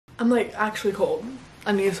I'm like actually cold.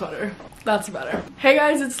 I need a sweater. That's better. Hey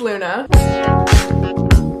guys, it's Luna.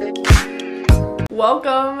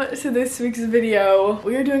 Welcome to this week's video.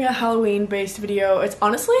 We are doing a Halloween based video. It's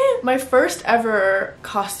honestly my first ever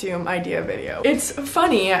costume idea video. It's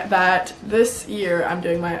funny that this year I'm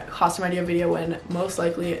doing my costume idea video when most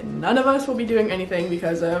likely none of us will be doing anything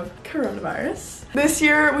because of coronavirus. This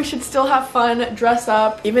year we should still have fun, dress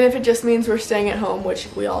up, even if it just means we're staying at home, which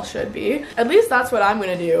we all should be. At least that's what I'm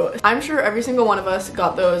gonna do. I'm sure every single one of us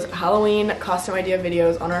got those Halloween costume idea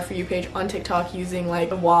videos on our For You page on TikTok using like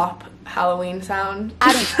the WAP Halloween sound.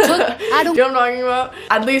 I don't. You know what I'm talking about?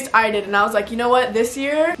 At least I did, and I was like, you know what, this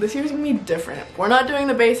year's gonna be different. We're not doing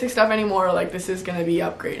the basic stuff anymore, like this is gonna be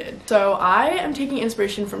upgraded. So I am taking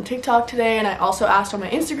inspiration from TikTok today, and I also asked on my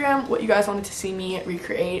Instagram what you guys wanted to see me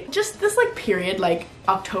recreate. Just this like period, like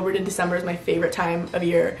October to December is my favorite time of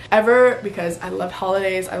year ever because I love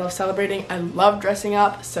holidays, I love celebrating, I love dressing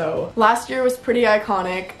up. So last year was pretty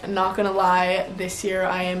iconic, I'm not gonna lie. This year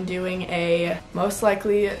I am doing a most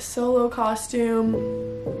likely solo costume.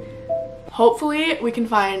 Hopefully we can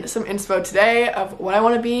find some inspo today of what I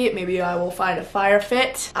want to be. Maybe I will find a fire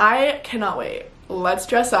fit. I cannot wait. Let's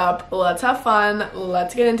dress up, let's have fun,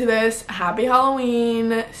 let's get into this. Happy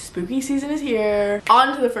Halloween, spooky season is here.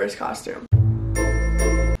 On to the first costume.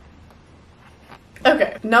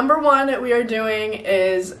 Okay, number one we are doing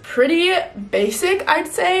is pretty basic, I'd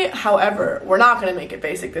say. However, we're not gonna make it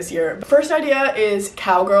basic this year. First idea is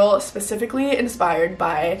cowgirl, specifically inspired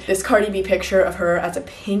by this Cardi B picture of her as a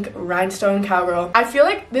pink rhinestone cowgirl. I feel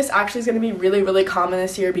like this actually is gonna be really, really common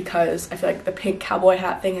this year because I feel like the pink cowboy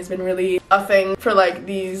hat thing has been really a thing for like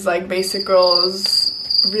these like basic girls,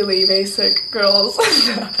 really basic girls.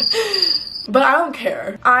 But I don't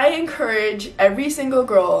care. I encourage every single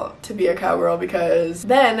girl to be a cowgirl because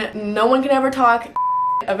then no one can ever talk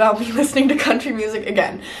about me listening to country music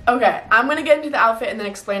again. Okay, I'm gonna get into the outfit and then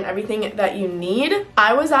explain everything that you need.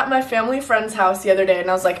 I was at my family friend's house the other day and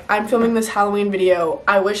I was like, I'm filming this Halloween video.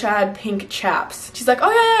 I wish I had pink chaps. She's like,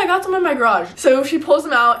 oh yeah, I got some in my garage. So she pulls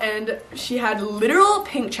them out and she had literal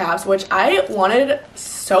pink chaps, which I wanted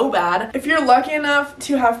so bad. If you're lucky enough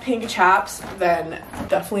to have pink chaps, then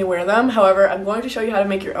definitely wear them. However, I'm going to show you how to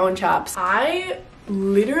make your own chaps. I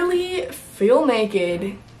literally feel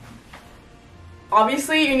naked.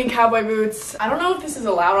 Obviously, you need cowboy boots. I don't know if this is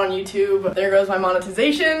allowed on YouTube. There goes my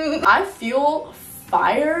monetization. I feel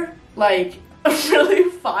fire, like really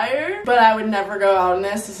fire, but I would never go out in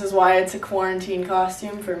this. This is why it's a quarantine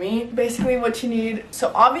costume for me. Basically what you need.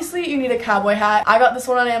 So obviously you need a cowboy hat. I got this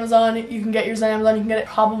one on Amazon. You can get yours on Amazon. You can get it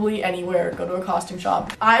probably anywhere. Go to a costume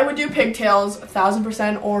shop. I would do pigtails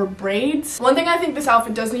 1000% or braids. One thing I think this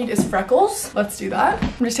outfit does need is freckles. Let's do that.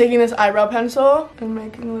 I'm just taking this eyebrow pencil and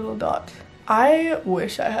making a little dot. I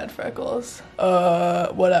wish I had freckles.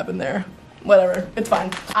 What happened there? Whatever, it's fine.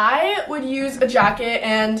 I would use a jacket,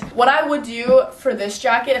 and what I would do for this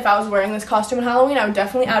jacket if I was wearing this costume on Halloween, I would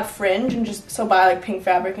definitely add fringe and just so buy like pink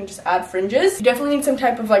fabric and just add fringes. You definitely need some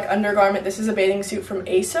type of like undergarment. This is a bathing suit from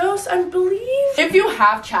ASOS, I believe. If you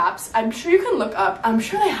have chaps, I'm sure you can look up. I'm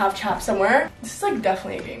sure they have chaps somewhere. This is like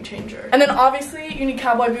definitely a game changer. And then obviously you need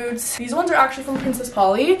cowboy boots. These ones are actually from Princess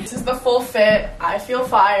Polly. This is the full fit. I feel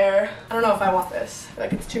fire. I don't know if I want this. I feel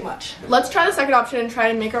like it's too much. Let's try the second option and try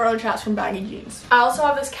and make our own chaps from baggy jeans. I also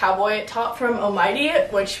have this cowboy top from Almighty,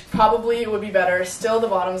 which probably would be better. Still, the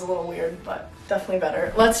bottom's a little weird, but definitely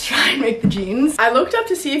better. Let's try and make the jeans. I looked up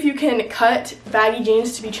to see if you can cut baggy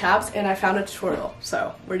jeans to be chaps, and I found a tutorial,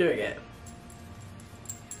 so we're doing it.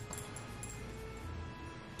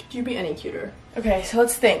 Could you be any cuter? Okay, so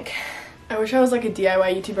let's think. I wish I was like a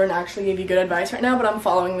DIY YouTuber and actually gave you good advice right now, but I'm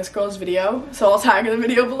following this girl's video, so I'll tag her in the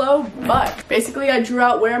video below. But basically I drew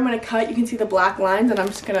out where I'm gonna cut. You can see the black lines and I'm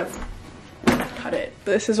just gonna cut it.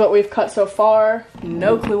 This is what we've cut so far.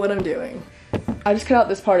 No clue what I'm doing. I just cut out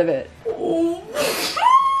this part of it.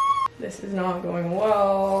 This is not going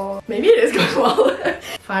well. Maybe it is going well.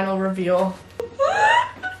 Final reveal.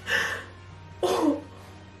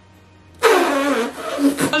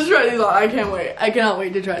 Let's try these on. I can't wait. I cannot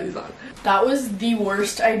wait to try these on. That was the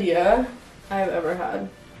worst idea I've ever had.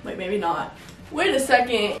 Like, maybe not. Wait a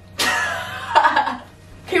second.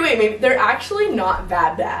 Okay, wait, maybe they're actually not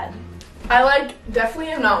that bad. I like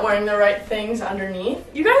definitely am not wearing the right things underneath.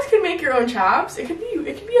 You guys can make your own chaps. It could be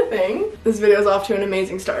a thing. This video is off to an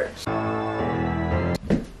amazing start. Can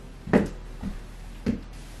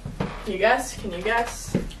you guess? Can you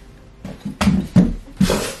guess?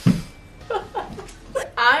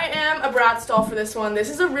 I am a brown Bratz doll for this one. This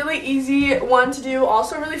is a really easy one to do,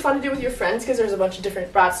 also really fun to do with your friends because there's a bunch of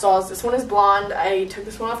different Bratz dolls. This one is blonde. I took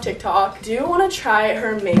this one off TikTok. Do want to try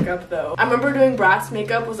her makeup though. I remember doing Bratz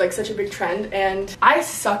makeup was like such a big trend and I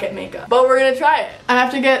suck at makeup, but we're gonna try it. I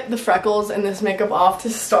have to get the freckles and this makeup off to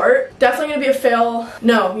start. Definitely gonna be a fail.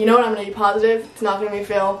 No, you know what, I'm gonna be positive. It's not gonna be a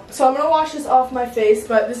fail. So I'm gonna wash this off my face,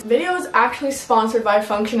 but this video is actually sponsored by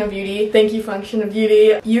Function of Beauty. Thank you, Function of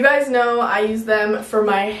Beauty. You guys know I use them for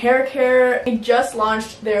my hair care. They just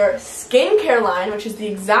launched their skincare line, which is the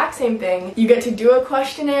exact same thing. You get to do a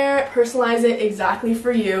questionnaire, personalize it exactly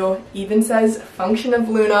for you. Even says Function of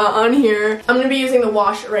Luna on here. I'm gonna be using the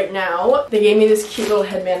wash right now. They gave me this cute little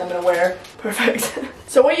headband I'm gonna wear. Perfect.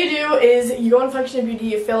 So what you do is you go on Function of Beauty,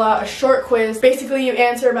 you fill out a short quiz. Basically, you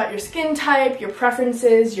answer about your skin type, your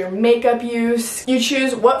preferences, your makeup use. You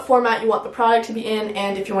choose what format you want the product to be in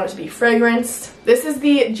and if you want it to be fragranced. This is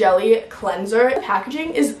the Jelly Cleanser. The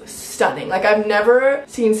packaging is stunning. Like, I've never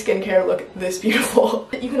seen skincare look this beautiful.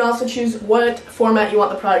 You can also choose what format you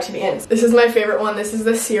want the product to be in. This is my favorite one. This is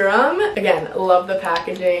the serum. Again, love the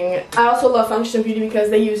packaging. I also love Function of Beauty because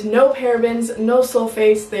they use no parabens, no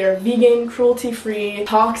sulfates. They are vegan, cruelty-free,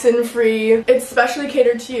 toxin-free. It's specially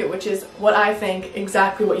catered to you, which is what I think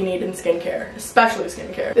exactly what you need in skincare, especially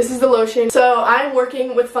skincare. This is the lotion. So I'm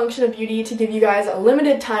working with Function of Beauty to give you guys a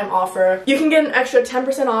limited time offer. You can get an extra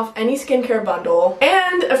 10% off any skincare bundle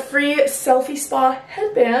and a free selfie spa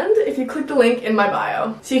headband if you click the link in my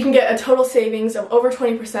bio. So you can get a total savings of over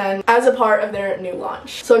 20% as a part of their new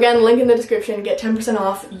launch. So again, link in the description, get 10%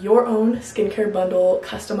 off your own skincare bundle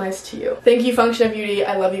customized to you. Thank you, Function of Beauty.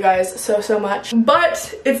 I love you guys so much.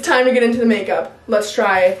 But it's time to get into the makeup. Let's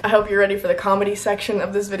try. I hope you're ready for the comedy section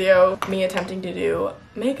of this video. Me attempting to do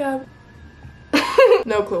makeup.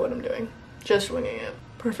 No clue what I'm doing. Just winging it.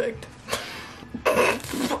 Perfect.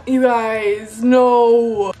 You guys,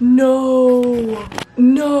 no.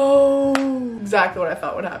 Exactly what I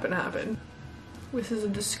thought would happen happened. This is a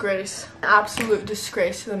disgrace. Absolute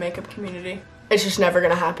disgrace to the makeup community. It's just never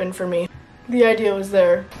gonna happen for me. The idea was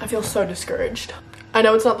there. I feel so discouraged. I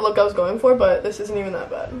know it's not the look I was going for, but this isn't even that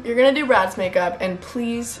bad. You're gonna do Brad's makeup, and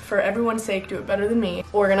please, for everyone's sake, do it better than me.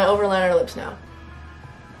 We're gonna overline our lips now.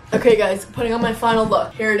 Okay guys, putting on my final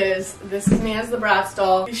look. Here it is. This is me as the Bratz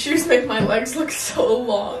doll. These shoes make my legs look so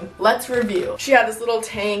long. Let's review. She had this little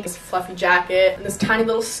tank, this fluffy jacket, and this tiny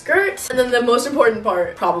little skirt. And then the most important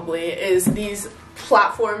part, probably, is these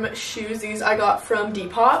platform shoes. These I got from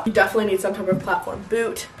Depop. You definitely need some type of platform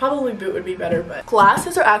boot. Probably boot would be better, but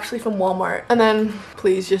glasses are actually from Walmart. And then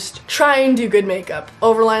please just try and do good makeup.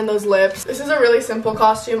 Overline those lips. This is a really simple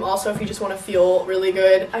costume. Also, if you just want to feel really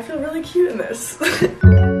good. I feel really cute in this.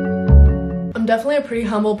 I'm definitely a pretty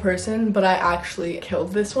humble person, but I actually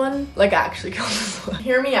killed this one. Like, actually killed this one.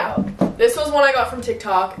 Hear me out. This was one I got from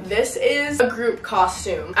TikTok. This is a group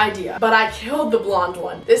costume idea, but I killed the blonde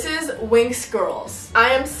one. This is Winx Girls.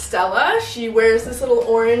 I am Stella. She wears this little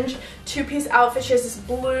orange two-piece outfit. She has this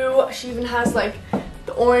blue. She even has like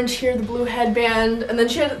the orange here, the blue headband, and then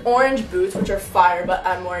she had orange boots, which are fire, but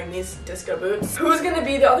I'm wearing these disco boots. Who's gonna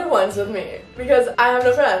be the other ones with me? Because I have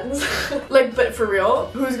no friends. Like, but for real,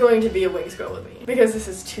 who's going to be a Winx girl with me? Because this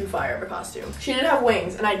is too fire of a costume. She did have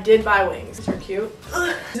wings, and I did buy wings. These are cute.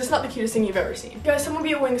 Ugh. This is not the cutest thing you've ever seen. Guys, someone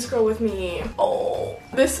be a Winx girl with me. Oh.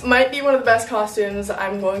 This might be one of the best costumes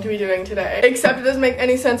I'm going to be doing today. Except it doesn't make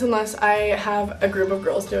any sense unless I have a group of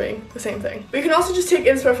girls doing the same thing. We can also just take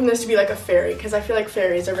inspo from this to be like a fairy, because I feel like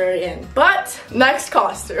fairies are very in. But next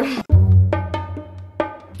costume.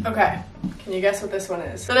 Okay, can you guess what this one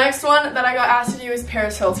is? The next one that I got asked to do is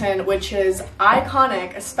Paris Hilton, which is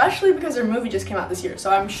iconic, especially because their movie just came out this year, so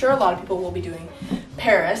I'm sure a lot of people will be doing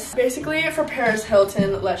Paris. Basically, for Paris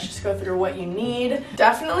Hilton, let's just go through what you need.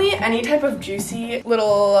 Definitely any type of juicy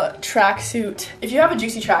little tracksuit. If you have a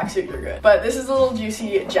juicy tracksuit, you're good. But this is a little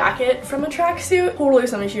juicy jacket from a tracksuit. Totally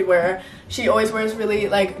something she'd wear. She always wears really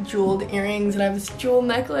like jeweled earrings, and I have this jewel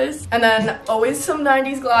necklace. And then always some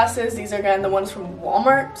 90s glasses. These are again the ones from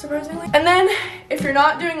Walmart, surprisingly. And then if you're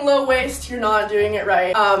not doing low waist, you're not doing it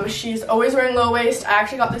right. She's always wearing low waist. I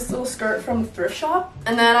actually got this little skirt from the thrift shop.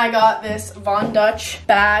 And then I got this Von Dutch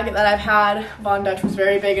bag that I've had. Von Dutch was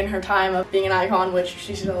very big in her time of being an icon, which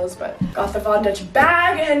she still is, but got the Von Dutch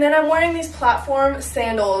bag. And then I'm wearing these platform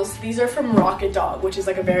sandals. These are from Rocket Dog, which is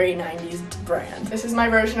like a very 90s brand. This is my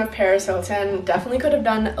version of Paris Hilton. Definitely could have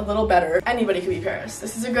done a little better. Anybody could be Paris.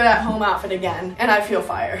 This is a good at-home outfit again, and I feel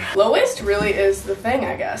fire. Low waist really is the thing,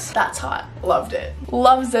 I guess. That's hot. Loved it.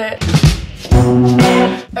 Loves it.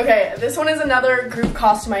 Okay, this one is another group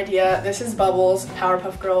costume idea. This is Bubbles,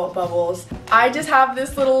 Powerpuff Girl Bubbles. I just have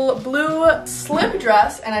this little blue slip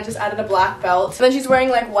dress and I just added a black belt. And then she's wearing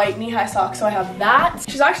like white knee-high socks, so I have that.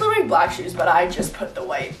 She's actually wearing black shoes, but I just put the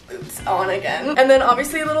white boots on again. And then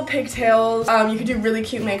obviously little pigtails. You could do really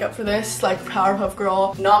cute makeup for this, like Powerpuff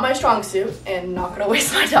Girl. Not my strong suit and not gonna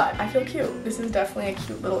waste my time. I feel cute. This is definitely a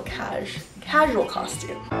cute little casual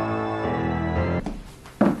costume.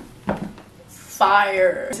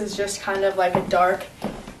 Fire. This is just kind of like a dark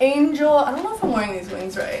angel. I don't know if I'm wearing these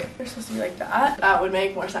wings right. They're supposed to be like that. That would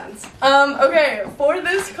make more sense. Okay, for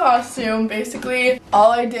this costume, basically,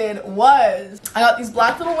 all I did was I got these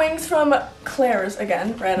black little wings from Claire's,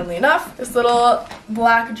 again, randomly enough. This little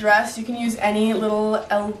black dress. You can use any little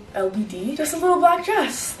LBD. Just a little black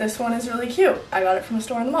dress. This one is really cute. I got it from a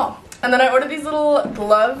store in the mall. And then I ordered these little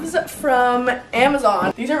gloves from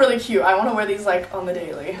Amazon. These are really cute. I want to wear these like on the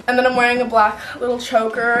daily. And then I'm wearing a black little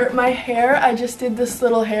choker. My hair, I just did this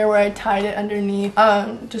little hair where I tied it underneath.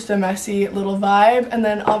 Just a messy little vibe. And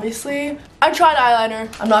then obviously I tried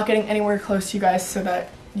eyeliner. I'm not getting anywhere close to you guys so that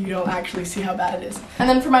you don't actually see how bad it is. And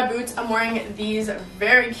then for my boots, I'm wearing these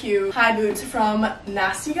very cute high boots from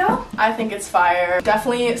Nasty Gal. I think it's fire.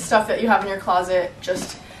 Definitely stuff that you have in your closet.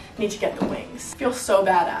 Just need to get the wings. I feel so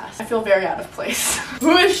badass. I feel very out of place.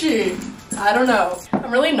 Who is she? I don't know.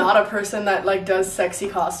 I'm really not a person that like does sexy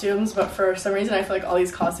costumes, but for some reason I feel like all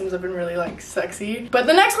these costumes have been really like sexy. But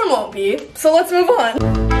the next one won't be, so let's move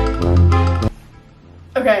on.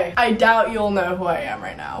 Okay, I doubt you'll know who I am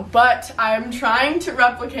right now, but I'm trying to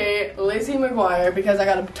replicate Lizzie McGuire because I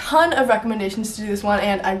got a ton of recommendations to do this one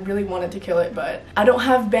and I really wanted to kill it, but I don't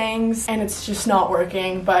have bangs and it's just not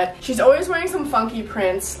working. But she's always wearing some funky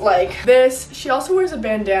prints like this. She also wears a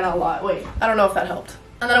bandana a lot. Wait, I don't know if that helped.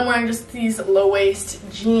 And then I'm wearing just these low-waist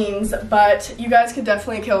jeans, but you guys could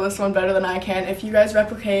definitely kill this one better than I can. If you guys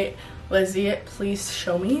replicate Lizzie, please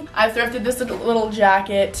show me. I thrifted this little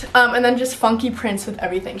jacket, and then just funky prints with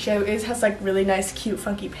everything. She always has like really nice, cute,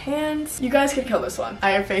 funky pants. You guys could kill this one.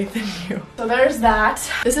 I have faith in you. So there's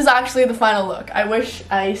that. This is actually the final look. I wish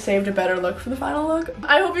I saved a better look for the final look.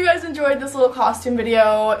 I hope you guys enjoyed this little costume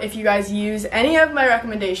video. If you guys use any of my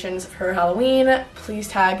recommendations for Halloween, please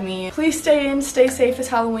tag me. Please stay in, stay safe this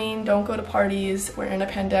Halloween. Don't go to parties. We're in a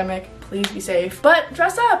pandemic. Please be safe. But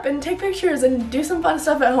dress up and take pictures and do some fun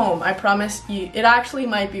stuff at home. I promise you, it actually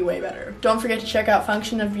might be way better. Don't forget to check out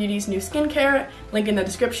Function of Beauty's new skincare, link in the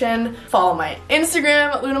description. Follow my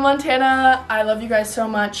Instagram, Luna Montana. I love you guys so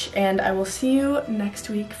much, and I will see you next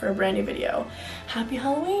week for a brand new video. Happy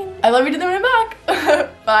Halloween. I love you to the moon and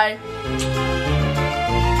back. Bye.